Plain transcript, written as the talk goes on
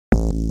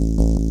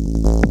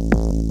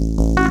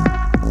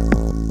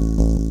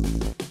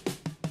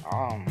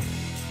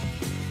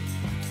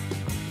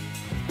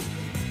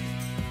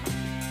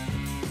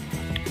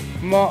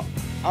Well,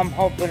 I'm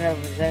hoping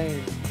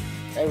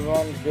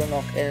everyone's doing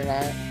okay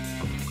tonight.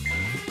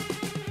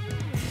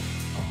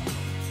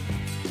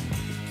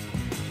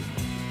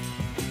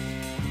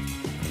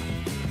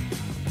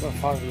 My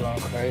phone's going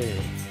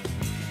crazy.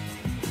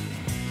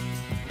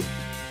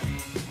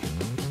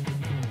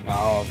 I don't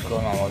know what's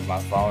going on with my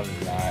phone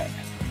tonight.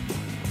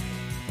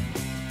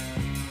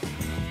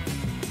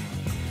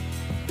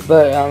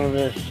 But I'm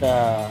just,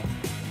 I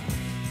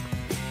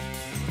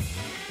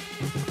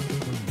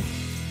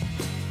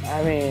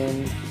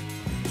mean,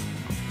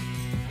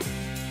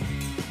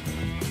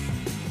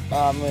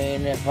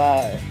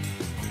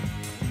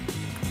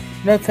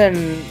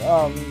 nothing,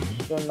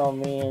 still no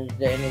means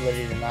to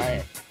anybody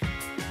tonight.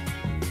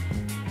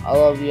 I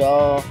love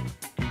y'all.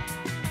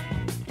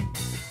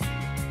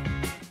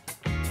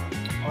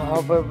 I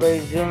hope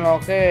everybody's doing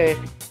okay.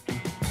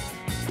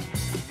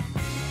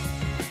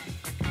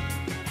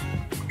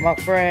 My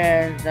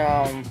friends,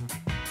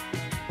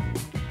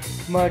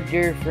 my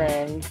dear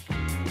friends,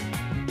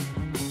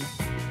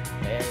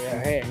 and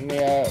they're hitting me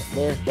up,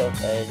 but it's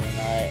okay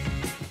tonight.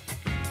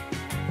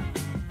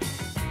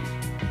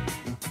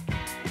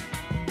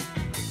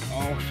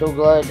 I'm so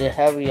glad to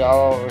have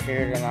y'all over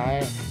here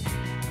tonight.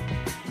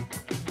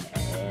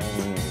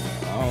 And,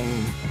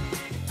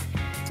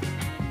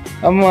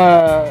 I'm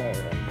gonna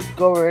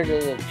go over to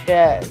the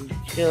chat and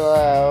chill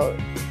out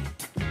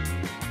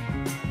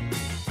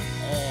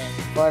and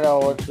find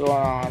out what's going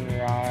on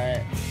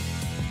tonight.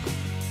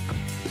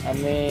 I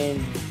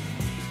mean,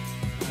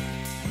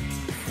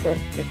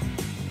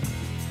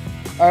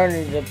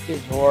 Ernie's a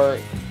piece of work.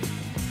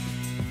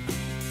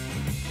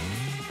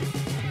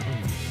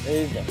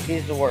 He's a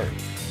piece of work.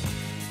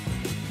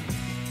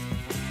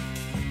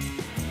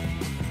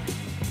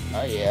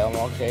 Oh yeah, I'm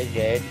okay,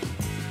 Jade.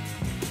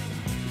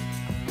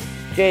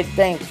 Jade,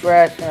 thanks for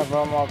asking if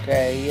I'm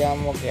okay. Yeah,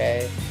 I'm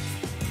okay.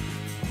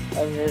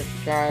 I'm just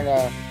trying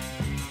to...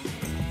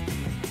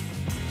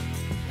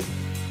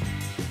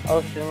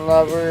 Ocean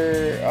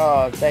Lover,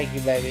 oh, thank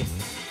you, baby.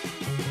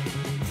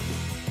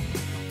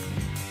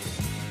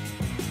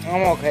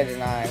 I'm okay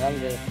tonight. I'm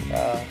just,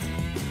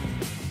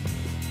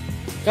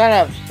 kind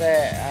of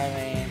upset. I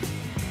mean,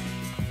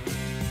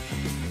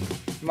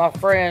 my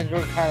friends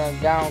were kind of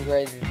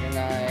downgraded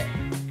tonight.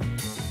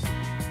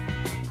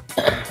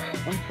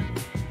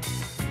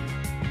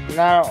 And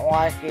I don't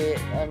like it.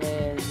 I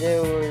mean, they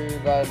were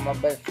like my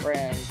best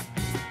friends.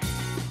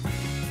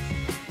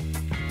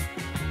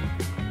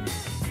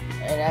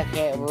 And I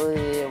can't believe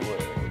it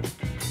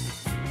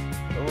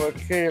were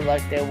treated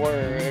like they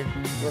were.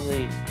 It's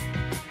really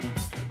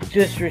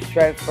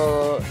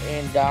disrespectful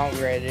and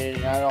downgraded,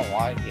 and I don't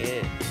like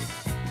it.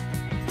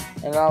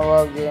 And I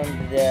love them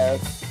to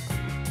death.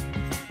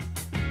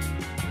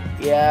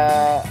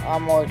 Yeah,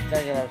 I'm always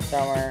thinking of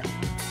Summer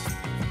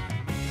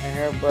and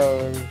her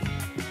brothers.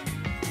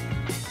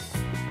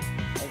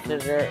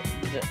 Because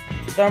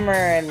Summer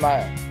and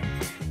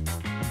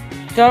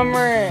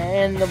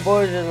the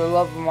boys are the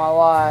love of my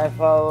life.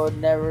 I would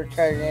never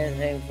trade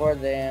anything for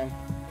them.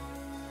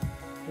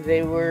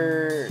 They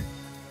were...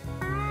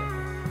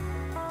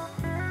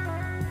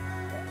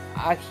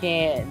 I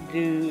can't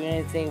do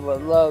anything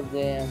but love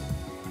them.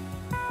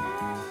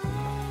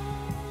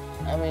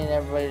 I mean,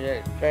 everybody's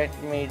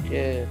expecting me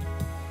to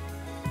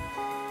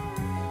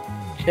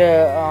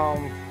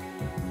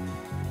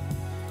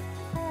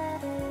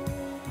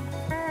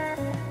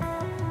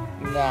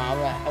no, I'm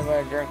not having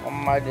a drink on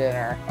my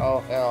dinner. Oh,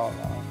 hell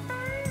no.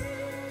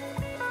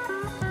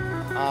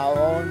 I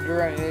won't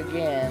drink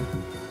again.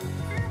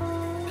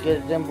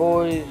 Because them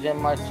boys and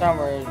my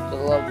Summer is the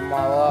love of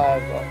my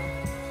life.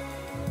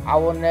 I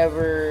will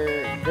never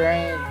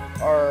drink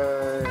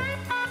or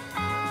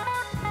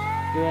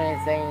do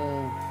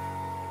anything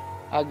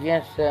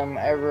against them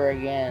ever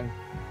again.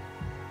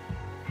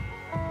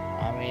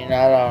 I mean,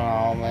 I don't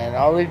know, man.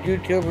 All these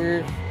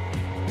YouTubers,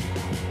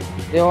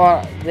 they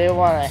want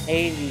to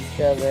hate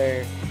each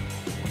other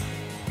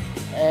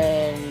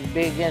and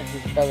be against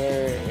each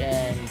other,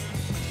 and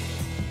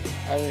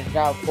I'm just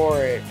not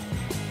for it.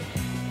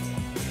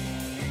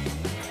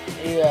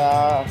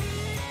 Yeah,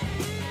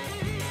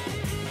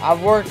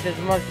 I've worked as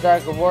much as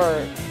I could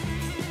work.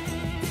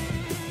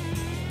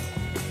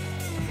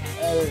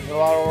 There's a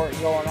lot of work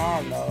going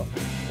on, though.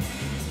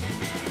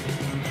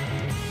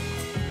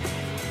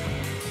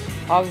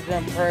 Hugs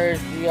and prayers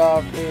to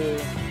y'all, too.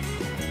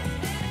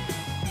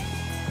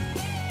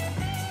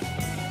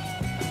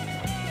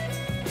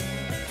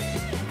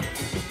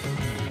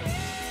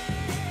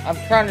 I'm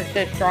trying to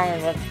stay strong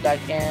as much as I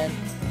can.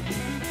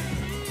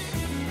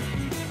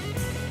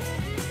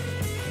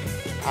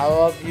 I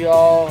love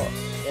y'all,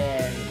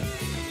 and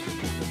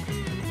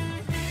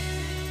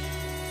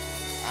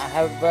I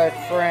have a best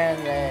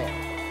friend that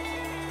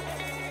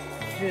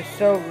is just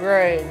so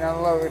great, and I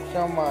love her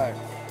so much.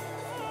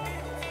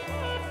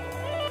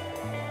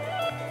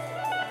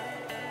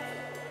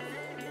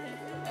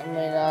 I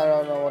mean, I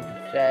don't know what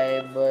to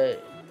say,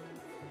 but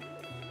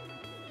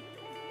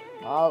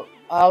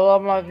I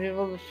love my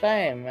people the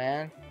same,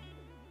 man.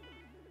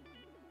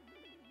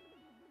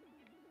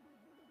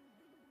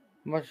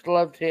 Much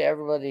love to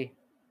everybody.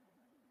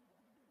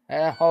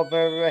 And I hope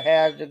everybody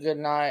has a good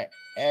night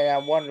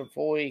and a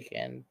wonderful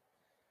weekend.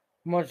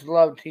 Much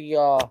love to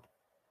y'all.